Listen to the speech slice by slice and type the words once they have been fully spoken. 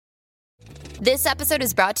This episode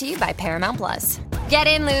is brought to you by Paramount Plus. Get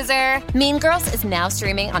in, loser! Mean Girls is now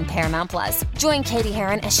streaming on Paramount Plus. Join Katie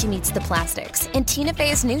Heron as she meets the plastics in Tina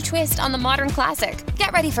Fey's new twist on the modern classic.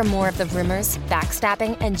 Get ready for more of the rumors,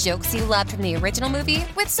 backstabbing, and jokes you loved from the original movie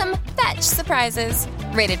with some fetch surprises.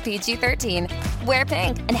 Rated PG-13. Wear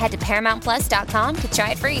pink and head to ParamountPlus.com to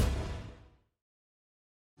try it free.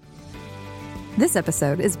 This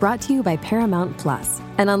episode is brought to you by Paramount Plus.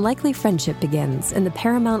 An unlikely friendship begins in the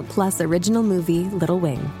Paramount Plus original movie Little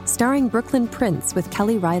Wing, starring Brooklyn Prince with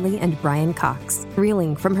Kelly Riley and Brian Cox.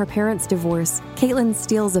 Reeling from her parents' divorce, Caitlin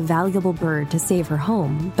steals a valuable bird to save her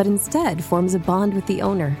home, but instead forms a bond with the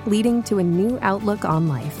owner, leading to a new outlook on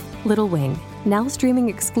life. Little Wing, now streaming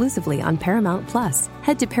exclusively on Paramount Plus.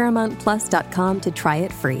 Head to ParamountPlus.com to try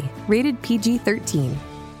it free. Rated PG-13.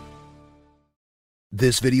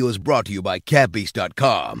 This video is brought to you by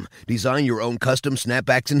Catbeast.com. Design your own custom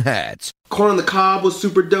snapbacks and hats. Corn on the cob was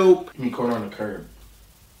super dope. You mean corn on the curb?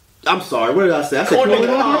 I'm sorry, what did I say? I said corn on the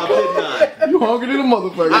cob, didn't I? You hungry than a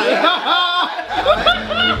motherfucker. I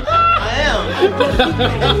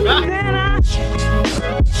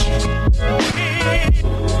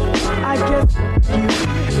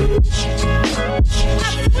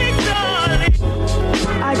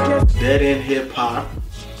am. Dead End Hip Hop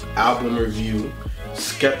album review.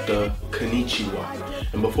 Skepta, Konnichiwa.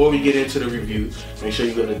 And before we get into the review, make sure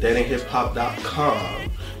you go to deadandhiphop.com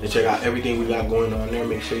and check out everything we got going on there.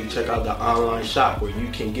 Make sure you check out the online shop where you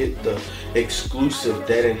can get the exclusive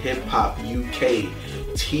Dead and Hip Hop UK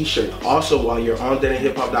t-shirt. Also, while you're on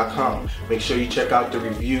deadandhiphop.com, make sure you check out the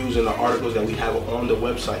reviews and the articles that we have on the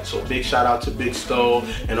website. So big shout out to Big Stowe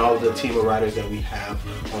and all of the team of writers that we have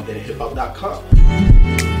on deadandhiphop.com.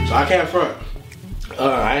 So I can't front.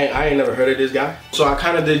 I ain't never heard of this guy. So I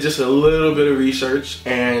kind of did just a little bit of research,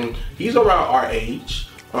 and he's around our age,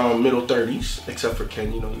 middle 30s, except for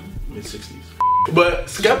Ken, you know, mid 60s. But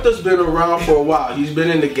Skepta's been around for a while. He's been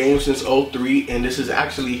in the game since 2003, and this is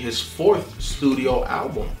actually his 4th studio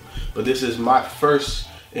album. But this is my first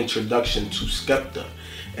introduction to Skepta.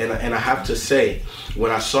 And I have to say,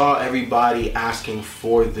 when I saw everybody asking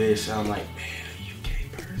for this, I'm like, man,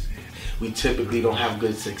 we typically don't have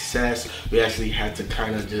good success. We actually had to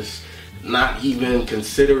kind of just not even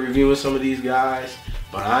consider reviewing some of these guys.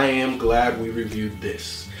 But I am glad we reviewed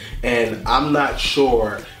this. And I'm not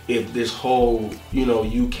sure if this whole, you know,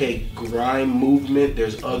 UK grime movement,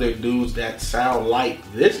 there's other dudes that sound like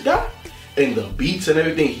this guy and the beats and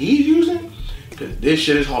everything he's using. Because this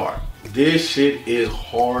shit is hard. This shit is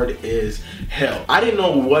hard as hell. I didn't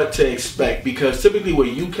know what to expect because typically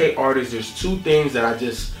with UK artists, there's two things that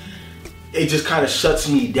it just kind of shuts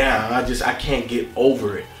me down. I can't get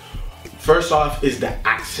over it. First off is the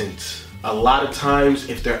accents. A lot of times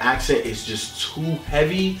if their accent is just too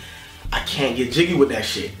heavy, I can't get jiggy with that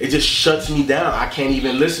shit. It just shuts me down. I can't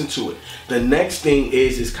even listen to it. The next thing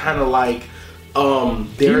is kind of like you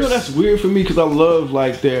know, that's weird for me because I love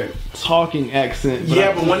like their talking accent.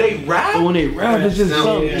 But when they rap, it's just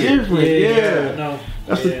something different. Yeah. No.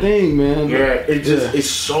 That's the thing, man. Yeah, it's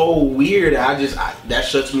so weird. That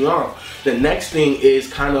shuts me off. The next thing is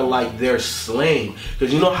kind of like their slang,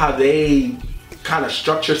 because you know how they kind of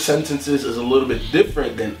structure sentences is a little bit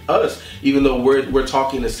different than us. Even though we're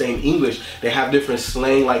talking the same English, they have different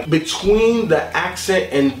slang. Like between the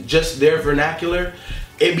accent and just their vernacular,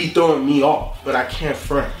 it be throwing me off. But I can't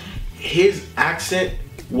front. His accent,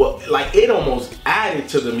 it almost added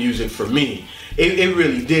to the music for me. It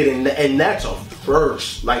really did, and that's a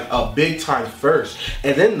first, like a big time first.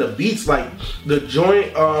 And then the beats, like the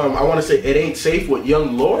joint, I want to say It Ain't Safe with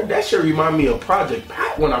Young Lord, that shit remind me of Project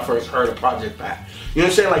Pat when I first heard of Project Pat. You know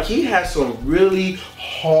what I'm saying? Like he has some really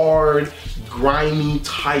hard, grimy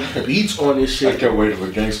type beats on this shit. I can't wait for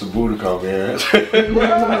Gangsta Boo to come in.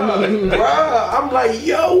 Bruh, I'm like,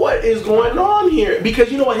 yo, what is going on here?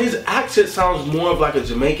 Because you know what, his accent sounds more of like a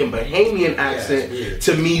Jamaican Bahamian accent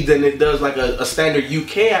to me than it does like a standard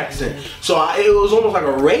UK accent. So it was almost like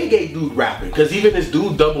a reggae dude rapping, because even this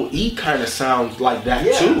dude Double E kind of sounds like that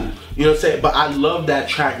too. You know what I'm saying? But I love that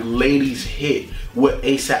track, Ladies Hit, with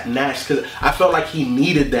ASAP Nash, because I felt like he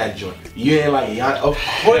needed that joint. You ain't like, of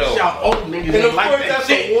course y'all old niggas ain't like that that's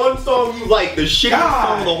shit. The one song you like, the shitty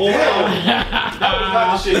song of the whole album. That was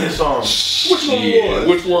not the shitty song.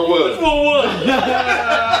 Which one was? Which one was?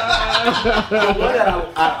 one that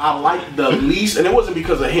I liked the least, and it wasn't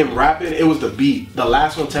because of him rapping, it was the beat. The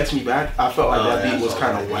last one, Text Me Back, I felt like that beat was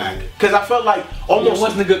kind of whack. Because I felt like almost... It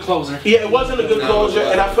wasn't a good closer. Yeah, it wasn't a good closer,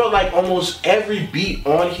 and I felt like almost every beat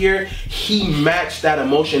on here, he matched that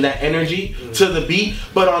emotion, that energy to the beat.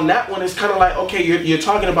 But on that one, it's kind of like, okay, you're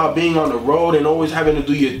talking about being on the road and always having to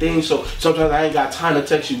do your thing, so sometimes I ain't got time to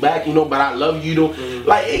text you back, you know, but I love you,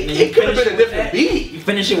 like, it could have been a different beat. You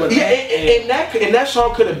finish it with that. And that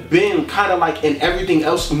song could have been kind of like in everything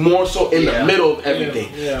else, more so in the middle of everything.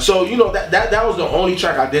 Yeah. So, you know, that was the only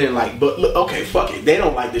track I didn't like. But look, okay, fuck it. They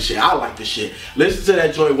don't like this shit. I like this shit. Listen to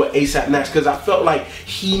that joint with ASAP Nash, because I felt like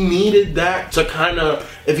he needed that to kind of,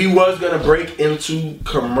 if he was going to break into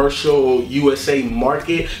commercial USA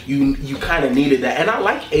market, you kind of needed that. And I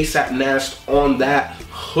like ASAP Nash on that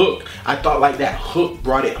hook. I thought like that hook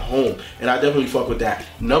brought it home, and I definitely fuck with that.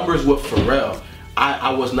 Numbers with Pharrell,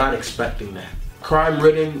 I was not expecting that. Crime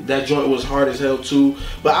Ridden, that joint was hard as hell too.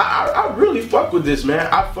 But I really fuck with this, man.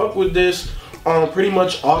 I fuck with this on pretty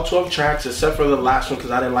much all 12 tracks except for the last one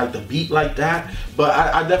because I didn't like the beat like that. But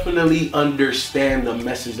I definitely understand the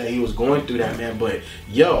message that he was going through that, man. But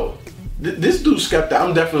yo, this dude Skepta,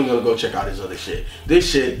 I'm definitely gonna go check out his other shit.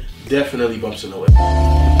 This shit definitely bumps in the way.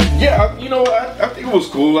 Yeah, you know, I think it was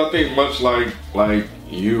cool. I think much like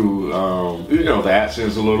you know, the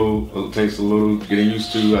accent's takes a little getting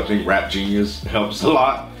used to. I think Rap Genius helps a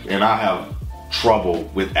lot, and I have trouble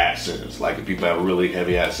with accents. Like if people have a really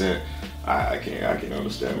heavy accent, I can't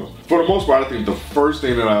understand them. For the most part, I think the first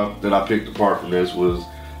thing that I picked apart from this was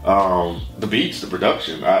the beats, the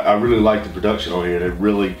production. I really liked the production on here. It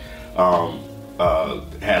really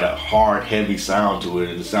had a hard, heavy sound to it,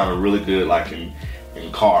 and it sounded really good, like in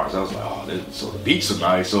cars. I was like, oh, so the beats are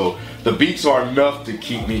nice. So the beats are enough to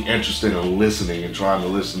keep me interested in listening and trying to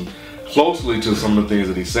listen closely to some of the things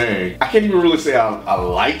that he's saying. I can't even really say I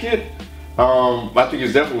like it. I think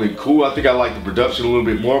it's definitely cool. I think I like the production a little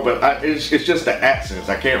bit more, but it's just the accents.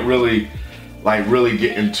 I can't really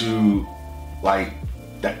get into like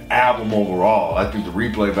the album overall. I think the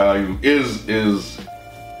replay value is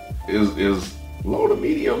low to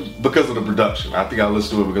medium because of the production. I think I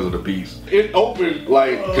listened to it because of the beats. It opened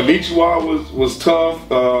like Konnichiwa was tough.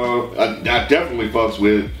 I definitely fucks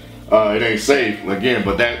with It Ain't Safe again,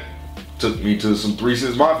 but that took me to some 3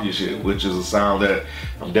 6 Mafia shit, which is a sound that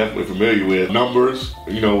I'm definitely familiar with. Numbers,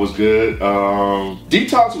 you know, was good.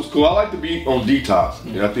 Detox was cool. I like the beat on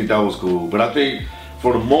Detox. Yeah, I think that was cool. But I think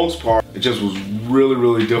for the most part, it just was really,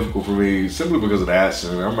 really difficult for me simply because of the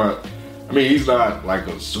accent. He's not like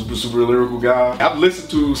a super, super lyrical guy. I've listened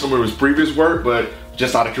to some of his previous work, but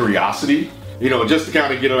just out of curiosity, you know, just to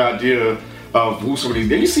kind of get an idea of who some of these.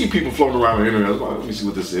 You see people floating around the internet. I was like, let me see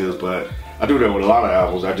what this is. But I do that with a lot of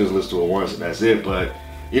albums. I just listen to it once and that's it. But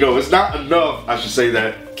you know, it's not enough, I should say,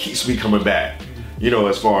 that keeps me coming back. You know,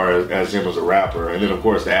 as far as him as a rapper, and then of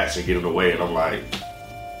course the accent get in the way, and I'm like,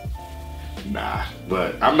 nah.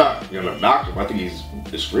 But I'm not gonna knock him. I think he's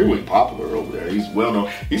extremely popular over there. He's well known.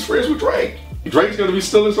 He's friends with Drake. Drake's gonna be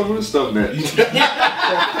stealing some of his stuff now.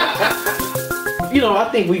 You know, I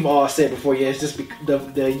think we've all said before, yeah, it's just the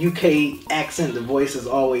UK accent, the voice has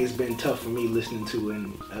always been tough for me listening to,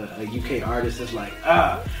 and a UK artist is like,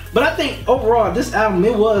 But I think overall, this album,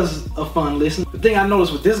 it was a fun listen. The thing I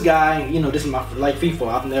noticed with this guy, you know, this is my, like FIFO,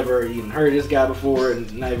 I've never even heard this guy before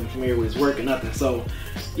and not even familiar with his work or nothing. So,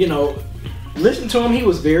 you know, listen to him, he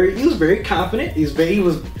was very confident, he was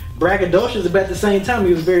braggadocious, but at the same time,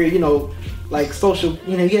 he was very, you know, like social,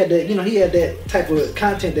 you know, he had that type of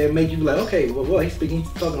content that made you like, okay, well, he's talking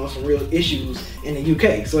about some real issues in the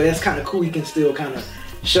UK. So that's kind of cool. He can still kind of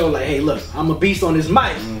show like, hey, look, I'm a beast on this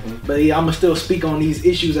mic, but yeah, I'm gonna still speak on these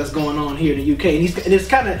issues that's going on here in the UK. And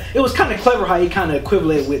it was kind of clever how he kind of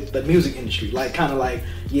equivalated with the music industry, like kind of like,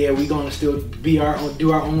 yeah, we gonna still do our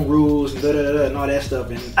own rules and and all that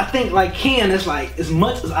stuff. And I think like Ken, it's like as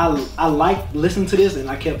much as I like listening to this, and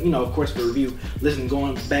I kept, you know, of course for review,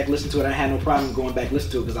 going back listening to it, I had no problem going back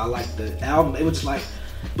listening to it because I liked the album. It was like,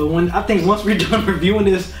 but when I think once we're done reviewing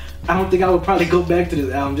this, I don't think I would probably go back to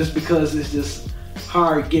this album just because it's just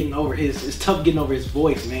hard getting over it's tough getting over his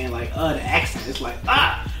voice, man. Like the accent, it's like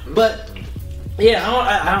but yeah,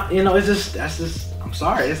 I you know, that's just I'm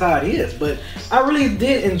sorry, that's how it is. But I really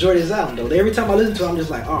did enjoy this album though. Every time I listen to it, I'm just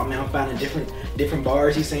like, oh man, I'm finding different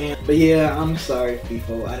bars he's saying. But yeah, I'm sorry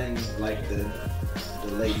people, I didn't like the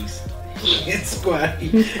ladies. It's squad.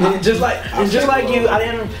 And just like you,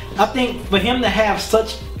 I think for him to have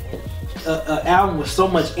such a album with so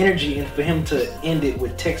much energy and for him to end it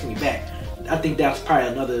with Text Me Back, I think that's probably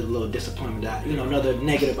another little disappointment that, you know, another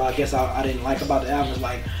negative I guess I didn't like about the album. Is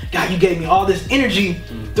like, God, you gave me all this energy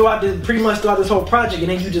throughout pretty much throughout this whole project,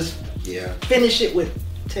 and then you just finish it with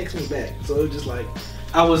Text Me Back. So it was just like,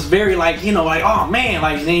 I was very like, you know, like, oh man,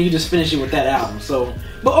 like, then you just finish it with that album. So,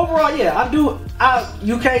 but overall, yeah, I do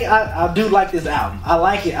like this album. I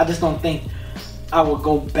like it. I just don't think I would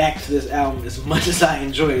go back to this album as much as I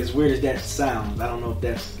enjoy it. As weird as that sounds, I don't know if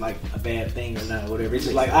that's like a bad thing or not, or whatever. It's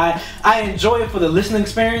just like I enjoy it for the listening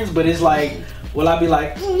experience, but it's like, will I be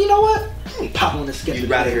like, you know what? Let me pop on this Skepta. You'd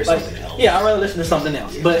rather hear something else. Yeah, I'd rather listen to something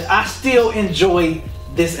else. Yeah. But I still enjoy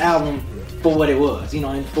this album for what it was, you know,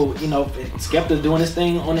 and for, you know, Skepta doing his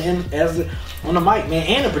thing on the mic, man,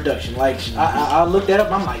 and the production. Like I looked that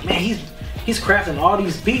up. I'm like, man, he's crafting all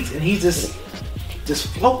these beats, and he's just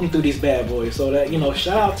floating through these bad boys. So that, you know,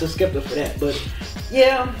 shout out to Skepta for that. But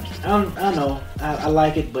yeah, I know I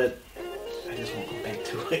like it, but I just won't go back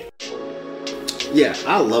to it. Yeah,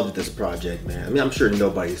 I love this project, man. I mean, I'm sure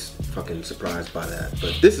nobody's fucking surprised by that,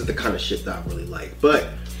 but this is the kind of shit that I really like. But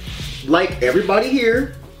like everybody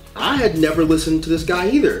here, I had never listened to this guy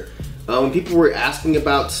either. When people were asking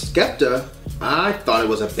about Skepta, I thought it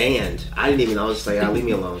was a band. I didn't even, I was just like, leave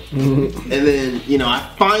me alone. And then, you know, I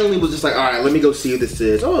finally was just like, all right, let me go see who this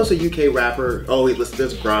is. Oh, it's a UK rapper. Oh, he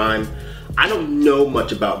listens to grime. I don't know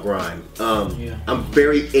much about grime. I'm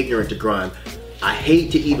very ignorant to grime. I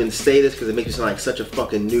hate to even say this because it makes me sound like such a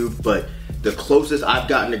fucking noob, but the closest I've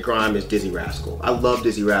gotten to grime is Dizzy Rascal. I love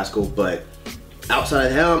Dizzy Rascal, but outside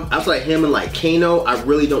of him and like Kano, I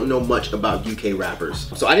really don't know much about UK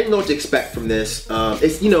rappers. So I didn't know what to expect from this.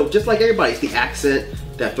 It's, you know, just like everybody, it's the accent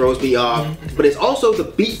that throws me off, but it's also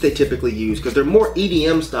the beats they typically use, because they're more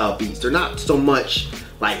EDM style beats. They're not so much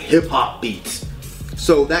like hip hop beats.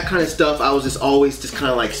 So that kind of stuff, I was just always just kind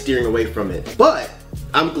of like steering away from it. But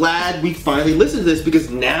I'm glad we finally listened to this, because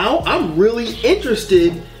now I'm really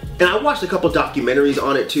interested. And I watched a couple documentaries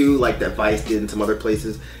on it too, like that Vice did and some other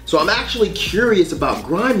places. So I'm actually curious about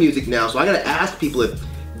grime music now. So I gotta ask people if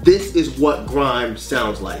this is what grime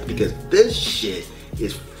sounds like, because this shit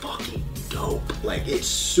is fucking dope. Like, it's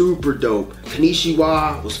super dope.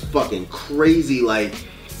 Konnichiwa was fucking crazy. Like,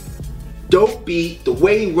 dope beat. The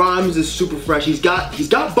way he rhymes is super fresh. He's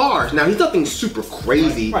got bars. Now, he's nothing super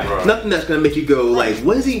crazy. Right. Nothing that's gonna make you go like,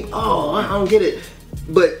 what is he? Oh, I don't get it.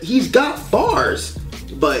 But he's got bars.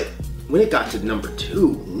 But when it got to number 2,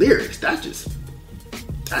 lyrics, that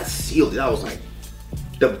sealed it. I was like,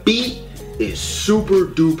 the beat is super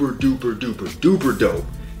duper duper duper duper dope.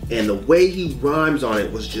 And the way he rhymes on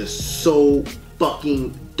it was just so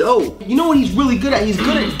fucking dope. You know what he's really good at? He's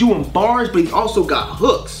good at doing bars, but he's also got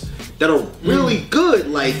hooks that are really good.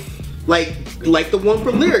 Like the one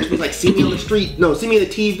for lyrics was like, see me on the street, no, see me on the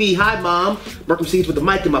TV, hi mom, working seeds with the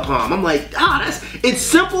mic in my palm. I'm like, it's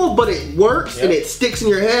simple, but it works, and it sticks in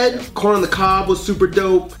your head. Corn on the Cob was super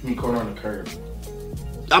dope. You mean Corn on the Curb?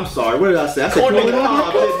 I'm sorry, what did I say? I said Corn on the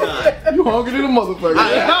Cob, didn't I? You hungry than a motherfucker.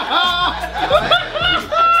 I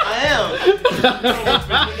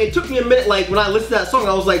am. It took me a minute, like when I listened to that song,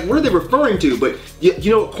 I was like, what are they referring to? But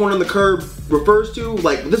you know what Corn on the Curb refers to?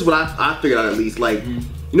 Like, this is what I figured out at least. Like,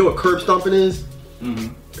 you know what curb stomping is?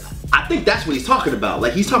 I think that's what he's talking about.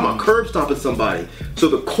 Like, he's talking about curb stomping somebody. So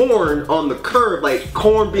the corn on the curb, like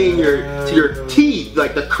corn being your teeth,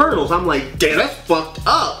 like the kernels. I'm like, damn, that's fucked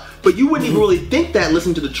up. But you wouldn't even really think that,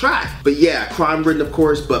 listen to the track. But yeah, crime written, of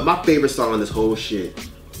course. But my favorite song on this whole shit,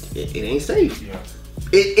 it ain't safe. Yeah.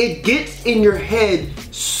 It gets in your head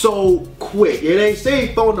so quick. It ain't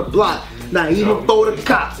safe on the block. Not even for the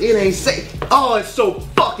cops. It ain't safe. Oh, it's so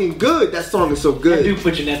fucking good. That song is so good. I do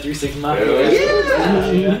put you in that 3 6 mile.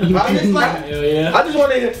 Yeah. I just like. I just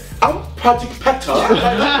want to hear. I'm Project Petar.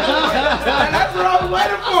 That's what I was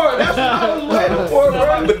waiting for. That's what I was waiting for,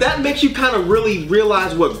 bro. But that makes you kind of really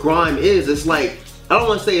realize what grime is. It's like, I don't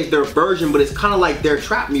want to say it's their version, but it's kind of like their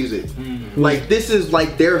trap music. Like, this is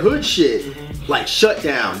like their hood shit. Like Shut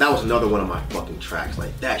Down. That was another one of my fucking tracks.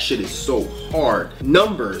 Like, that shit is so hard.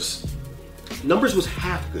 Numbers was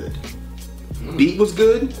half good. Beat was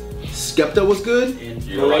good. Skepta was good. And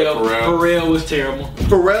Pharrell was terrible.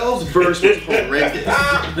 Pharrell's verse was horrendous.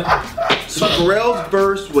 So Pharrell's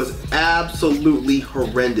verse was absolutely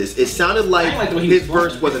horrendous. It sounded like his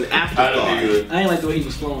verse was an afterthought. I ain't like the way he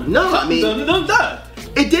was flowing. No, I mean,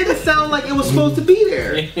 it didn't sound like it was supposed to be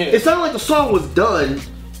there. It sounded like the song was done,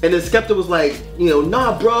 and then Skepta was like, you know,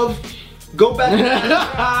 nah, bruv. Go back and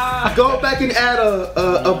add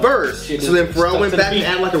a verse. So then Pharrell went back and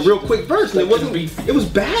added like a real quick verse. And it was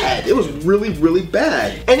bad. It was really, really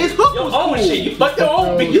bad. And his hook was cool. Shit. You fucked your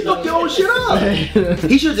own beat. You fucked your own shit up.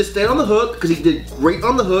 He should have just stayed on the hook, because he did great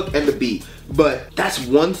on the hook and the beat. But that's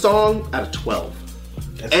one song out of 12.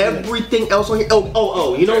 That's everything else on here.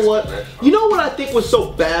 You know what? You know what I think was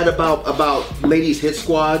so bad about Ladies Hit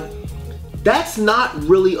Squad? that's not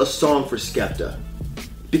really a song for Skepta.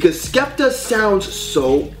 Because Skepta sounds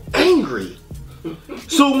so angry.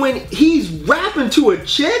 So when he's rapping to a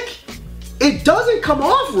chick, it doesn't come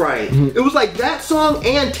off right. It was like that song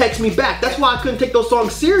and Text Me Back. That's why I couldn't take those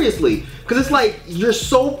songs seriously. Because it's like you're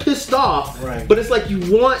so pissed off, right, but it's like you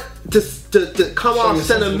want to come off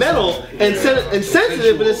sentimental and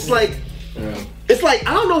sensitive, but it's like, it's like,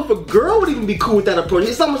 I don't know if a girl would even be cool with that approach.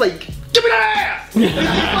 It's almost like, give me that ass!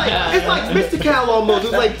 It's like Mr. Cal almost.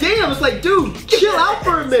 It's like, damn, it's like, dude, chill out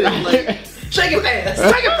for a minute. Like, shake it fast,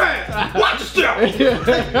 shake it fast, watch yourself.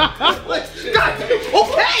 God,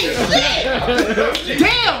 okay, shit.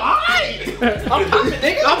 Damn, alright. I'm popping,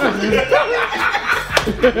 nigga.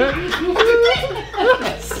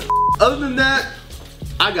 Other than that,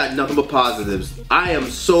 I got nothing but positives. I am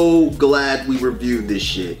so glad we reviewed this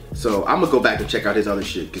shit. So I'm gonna go back and check out his other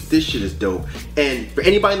shit, because this shit is dope. And for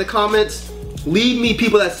anybody in the comments, leave me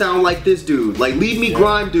people that sound like this dude. Like, leave me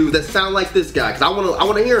grime dude that sound like this guy, because I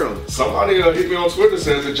wanna hear him. Somebody hit me on Twitter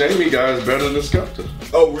says the Jamie guy is better than Skepta.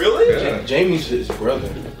 Oh really? Yeah. Jamie's his brother.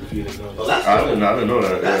 If you didn't know. Well, that's I didn't know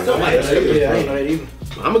that. That's I didn't know that either.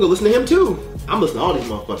 I'm gonna go listen to him too. I'm listening to all these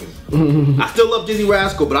motherfuckers. I still love Dizzy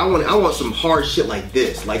Rascal, but I want some hard shit like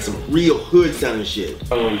this, like some real hood sounding shit.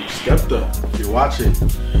 Skepta, if you're watching,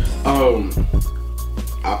 I'm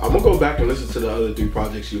gonna go back and listen to the other 3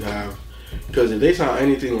 projects you have, because if they sound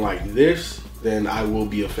anything like this, then I will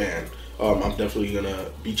be a fan. I'm definitely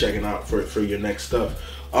gonna be checking out for your next stuff.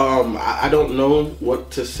 I don't know what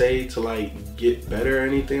to say to like get better or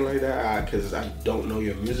anything like that, because I don't know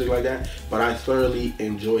your music like that, but I thoroughly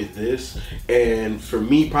enjoyed this, and for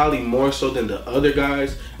me, probably more so than the other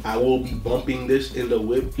guys, I will be bumping this in the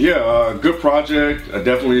whip. Yeah, good project. I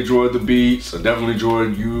definitely enjoyed the beats. I definitely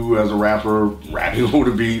enjoyed you as a rapper rapping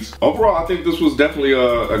over the beats. Overall, I think this was definitely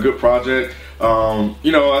a good project.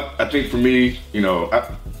 You know, I think for me, you know,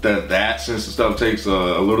 that sense of stuff takes a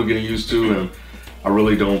little getting used to, and I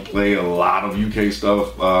really don't play a lot of UK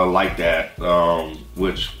stuff like that,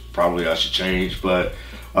 which probably I should change. But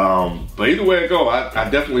either way it go, I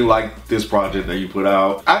definitely like this project that you put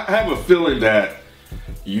out. I have a feeling that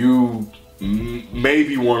you may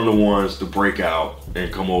be one of the ones to break out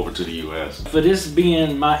and come over to the US. For this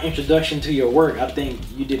being my introduction to your work, I think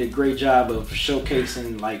you did a great job of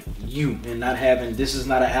showcasing like you, and not having, this is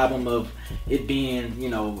not an album of it being, you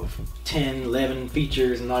know, 10, 11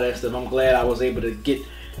 features and all that stuff. I'm glad I was able to get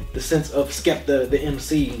the sense of Skepta, the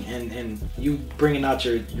MC, and you bringing out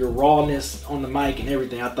your rawness on the mic and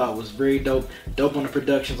everything. I thought was very dope on the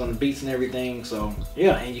productions, on the beats and everything. So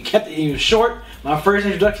yeah, and you kept it short. My first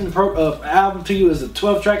introduction of album to you is a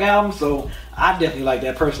 12-track album, so I definitely like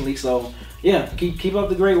that personally. So yeah, keep up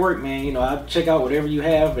the great work, man. You know, I check out whatever you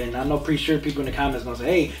have, and I know pretty sure people in the comments gonna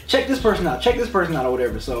say, hey, check this person out, or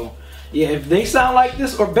whatever. So yeah, if they sound like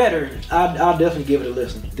this or better, I'll definitely give it a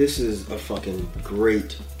listen. This is a fucking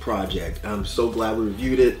great project. I'm so glad we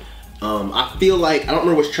reviewed it. I feel like, I don't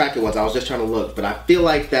remember which track it was, I was just trying to look, but I feel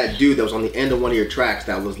like that dude that was on the end of one of your tracks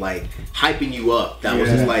that was like hyping you up, that was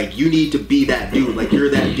just like, you need to be that dude, like you're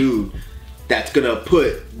that dude that's gonna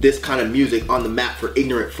put this kind of music on the map for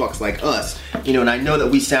ignorant fucks like us. You know, and I know that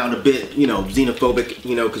we sound a bit, you know, xenophobic,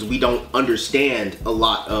 you know, because we don't understand a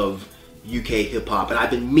lot of UK hip-hop, and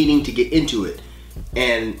I've been meaning to get into it.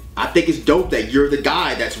 And I think it's dope that you're the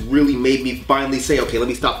guy that's really made me finally say, okay, let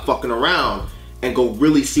me stop fucking around and go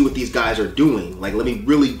really see what these guys are doing. Like, let me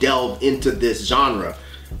really delve into this genre.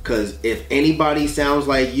 Because if anybody sounds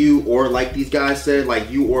like you, or like these guys said, like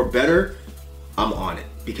you or better, I'm on it.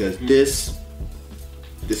 Because this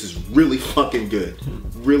is really fucking good.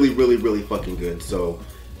 Really, really, really fucking good. So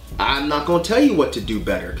I'm not gonna tell you what to do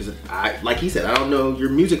better, because like he said, I don't know your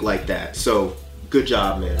music like that. So good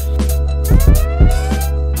job, man.